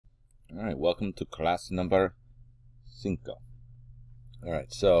All right, welcome to class number 5. All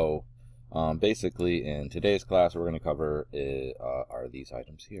right, so basically in today's class, what we're going to cover are these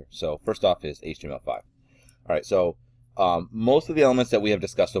items here. So first off is HTML5. All right, so most of the elements that we have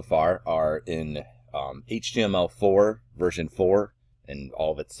discussed so far are in HTML4 version 4 and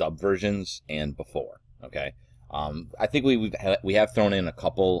all of its subversions and before. Okay, I think we have thrown in a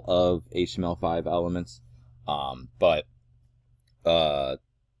couple of HTML5 elements, but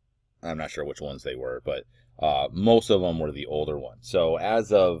I'm not sure which ones they were, but most of them were the older ones. So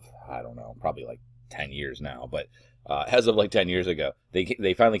as of, I don't know, probably like 10 years now, but as of like 10 years ago,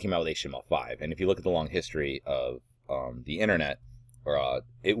 they finally came out with HTML5. And if you look at the long history of the internet,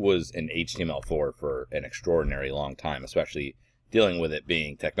 it was in HTML4 for an extraordinary long time, especially dealing with it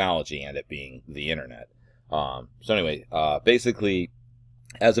being technology and it being the internet. So anyway, basically,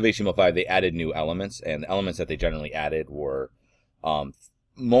 as of HTML5, they added new elements, and the elements that they generally added were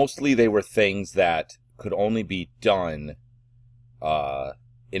mostly they were things that could only be done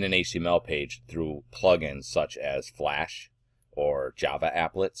in an HTML page through plugins such as Flash or Java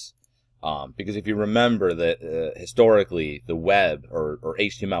applets. Because if you remember that historically the web or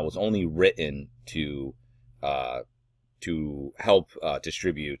HTML was only written to help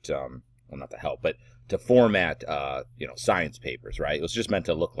distribute, well, not to help, but to format science papers, right? It was just meant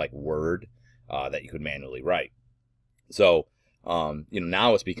to look like Word that you could manually write. So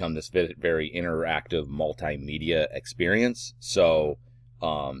now it's become this very interactive multimedia experience. So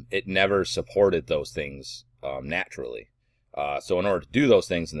it never supported those things naturally. So in order to do those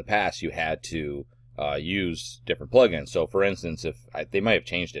things in the past, you had to use different plugins. So for instance, they might have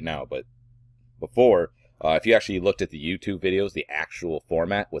changed it now, but before, if you actually looked at the YouTube videos, the actual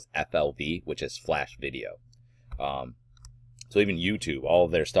format was FLV, which is Flash Video. So even YouTube, all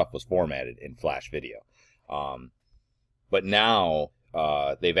of their stuff was formatted in Flash Video. But now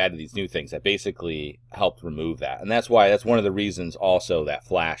they've added these new things that basically helped remove that. And that's one of the reasons also that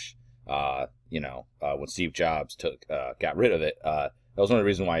Flash, when Steve Jobs got rid of it, that was one of the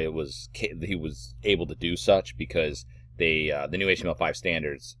reasons why he was able to do such, because the new HTML5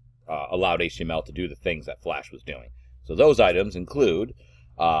 standards allowed HTML to do the things that Flash was doing. So those items include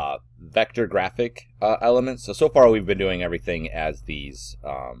vector graphic elements. So far we've been doing everything as these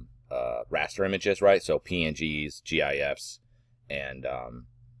raster images, right? So PNGs, GIFs, and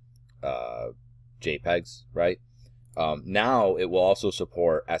JPEGs, right? Now it will also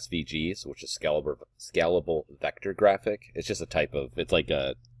support SVGs, which is scalable vector graphic. It's just a type of, it's like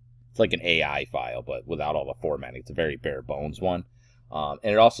an AI file, but without all the formatting. It's a very bare bones one. And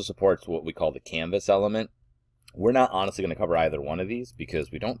it also supports what we call the canvas element. We're not honestly going to cover either one of these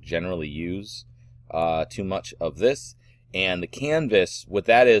because we don't generally use too much of this. And the canvas, what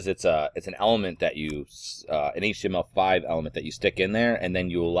that is, it's an element that an HTML5 element that you stick in there, and then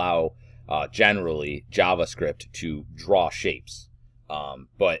you allow generally JavaScript to draw shapes.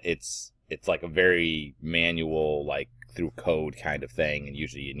 But it's like a very manual, like through code kind of thing, and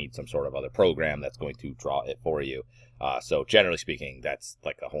usually you need some sort of other program that's going to draw it for you. So generally speaking, that's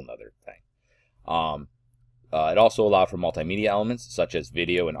like a whole nother thing. It also allowed for multimedia elements such as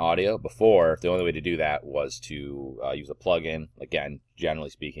video and audio. Before, the only way to do that was to use a plugin, again, generally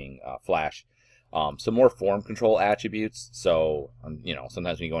speaking, Flash. Some more form control attributes. So,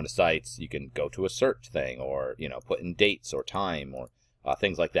 sometimes when you go into sites, you can go to a search thing or, put in dates or time or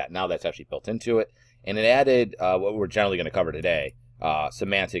things like that. Now that's actually built into it. And it added what we're generally going to cover today,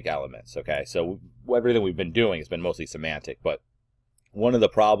 semantic elements. Okay, so everything we've been doing has been mostly semantic. But one of the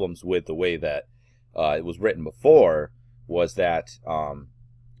problems with the way that it was written before was that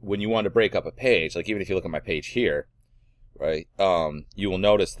when you want to break up a page, like even if you look at my page here, right, you will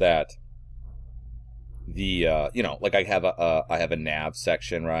notice that the like I have a nav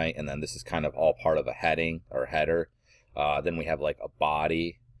section, right, and then this is kind of all part of a heading or header. Then we have like a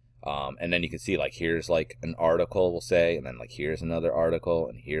body, and then you can see like here's like an article, we'll say, and then like here's another article,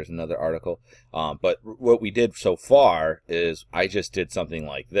 and here's another article. But what we did so far is I just did something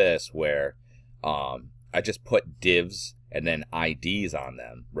like this where I just put divs and then IDs on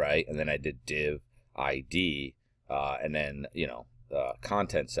them, right? And then I did div ID, and then,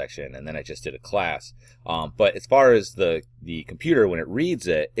 content section, and then I just did a class. But as far as the computer, when it reads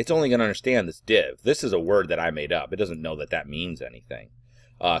it, it's only going to understand this div. This is a word that I made up. It doesn't know that means anything.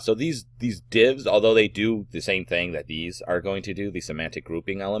 So these divs, although they do the same thing that these are going to do, the semantic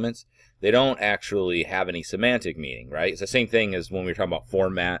grouping elements, they don't actually have any semantic meaning, right? It's the same thing as when we were talking about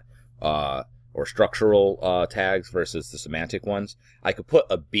format, or structural tags versus the semantic ones. I could put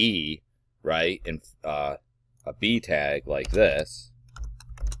a B, right, in a B tag like this.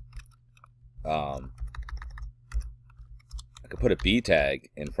 I could put a B tag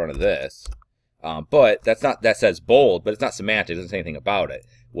in front of this, but that says bold, but it's not semantic. It doesn't say anything about it.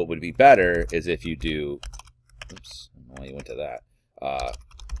 What would be better is if you do, oops, oh, you went to that.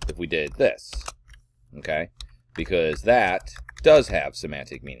 If we did this, okay, because that does have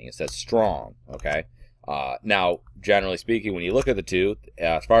semantic meaning. It says strong, okay. Now, generally speaking, when you look at the two,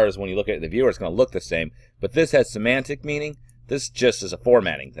 as far as when you look at the viewer, it's going to look the same, but this has semantic meaning. This just is a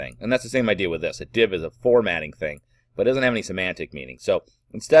formatting thing, and that's the same idea with this. A div is a formatting thing, but it doesn't have any semantic meaning. So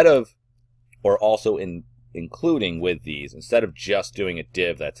instead of, or also including with these, instead of just doing a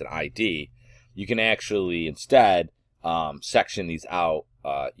div that's an ID, you can actually instead section these out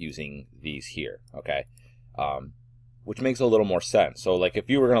using these here, okay? Which makes a little more sense. So like if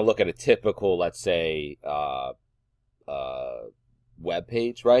you were going to look at a typical, let's say, web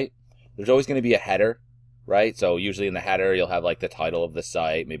page, right? There's always going to be a header, right? So usually in the header, you'll have like the title of the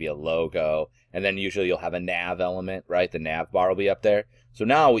site, maybe a logo, and then usually you'll have a nav element, right? The nav bar will be up there. So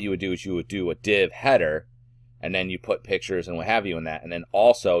now what you would do is you would do a div header, and then you put pictures and what have you in that, and then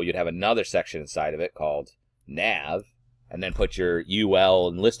also you'd have another section inside of it called nav, and then put your UL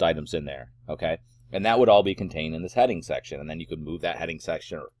and list items in there, okay? And that would all be contained in this heading section, and then you could move that heading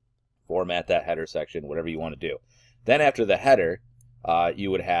section or format that header section, whatever you want to do. Then after the header, you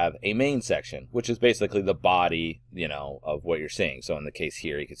would have a main section, which is basically the body, you know, of what you're seeing. So in the case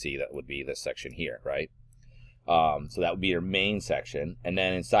here, you can see that would be this section here, right? So that would be your main section. And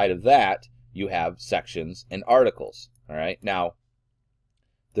then inside of that, you have sections and articles, all right? Now,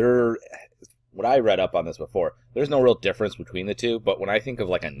 what I read up on this before, there's no real difference between the two, but when I think of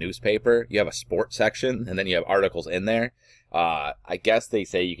like a newspaper, you have a sports section, and then you have articles in there. I guess they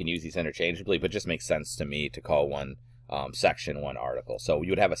say you can use these interchangeably, but it just makes sense to me to call one section one article. So you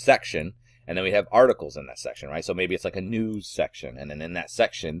would have a section, and then we have articles in that section, right? So maybe it's like a news section, and then in that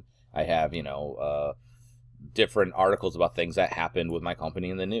section, I have, you know, different articles about things that happened with my company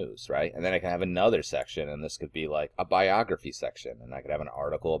in the news, right? And then I can have another section, and this could be like a biography section, and I could have an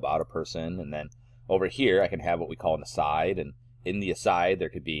article about a person, and then over here I can have what we call an aside, and in the aside there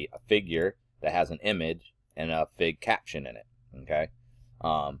could be a figure that has an image and a fig caption in it, okay?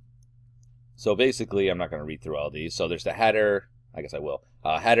 So basically, I'm not going to read through all these. So there's the header, I guess I will,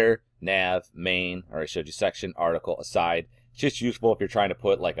 header, nav, main, or I showed you section, article, aside. It's just useful if you're trying to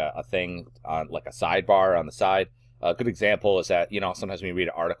put like a thing on like a sidebar on the side. A good example is that, you know, sometimes when you read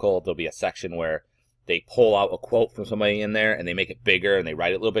an article, there'll be a section where they pull out a quote from somebody in there and they make it bigger and they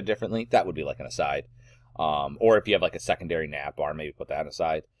write it a little bit differently. That would be like an aside. Or if you have like a secondary nav bar, maybe put that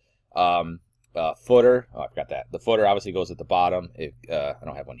aside. Footer, oh, I forgot that. The footer obviously goes at the bottom. I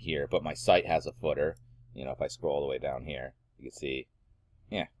don't have one here, but my site has a footer. You know, if I scroll all the way down here, you can see,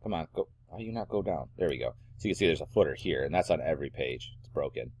 yeah, come on, go. Why do you not go down? There we go. So you can see there's a footer here, and that's on every page. It's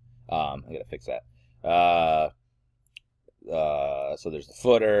broken. I gotta fix that. So there's the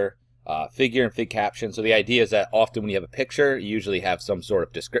footer, figure and fig caption. So the idea is that often when you have a picture, you usually have some sort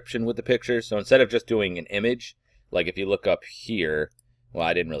of description with the picture. So instead of just doing an image, like if you look up here, well,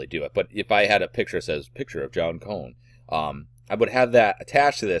 I didn't really do it, but if I had a picture that says picture of John Cohn, I would have that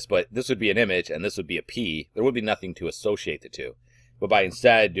attached to this, but this would be an image and this would be a P. There would be nothing to associate the two. But by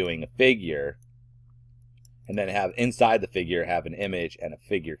instead doing a figure, and then have inside the figure have an image and a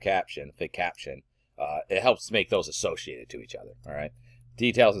figure caption, fig caption, it helps make those associated to each other, all right?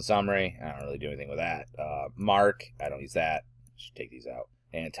 Details and summary, I don't really do anything with that. Mark, I don't use that. Should take these out.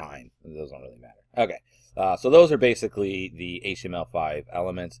 And time, those don't really matter. Okay, so those are basically the HTML5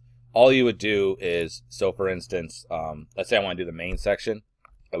 elements. All you would do is, so for instance, let's say I want to do the main section.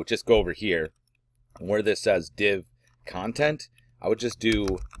 I would just go over here, and where this says div content, I would just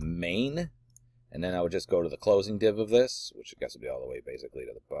do main, and then I would just go to the closing div of this, which I guess would be all the way basically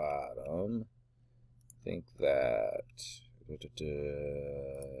to the bottom. I think that,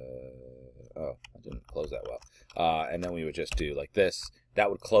 oh, I didn't close that well. And then we would just do like this. That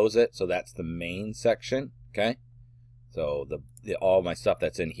would close it, so that's the main section, okay? So all my stuff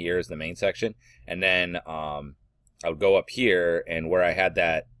that's in here is the main section. And then I would go up here, and where I had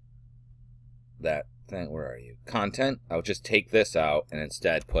that thing, where are you? Content, I would just take this out and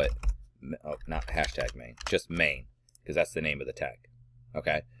instead put, oh, not hashtag main, just main, because that's the name of the tag,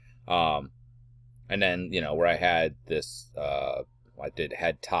 okay? And then, you know, where I had this, I did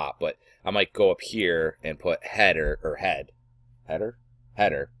head top, but I might go up here and put header, or header,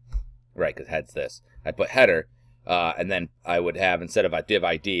 right, because head's this. I'd put header, and then I would have, instead of a div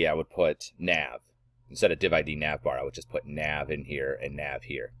ID, I would put nav. Instead of div ID nav bar, I would just put nav in here and nav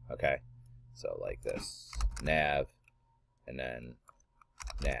here, okay? So like this, nav, and then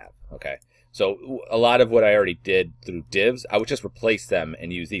nav. Okay. So a lot of what I already did through divs, I would just replace them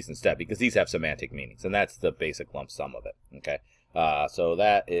and use these instead because these have semantic meanings, and that's the basic lump sum of it. Okay. So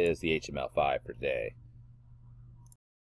that is the HTML5 for today.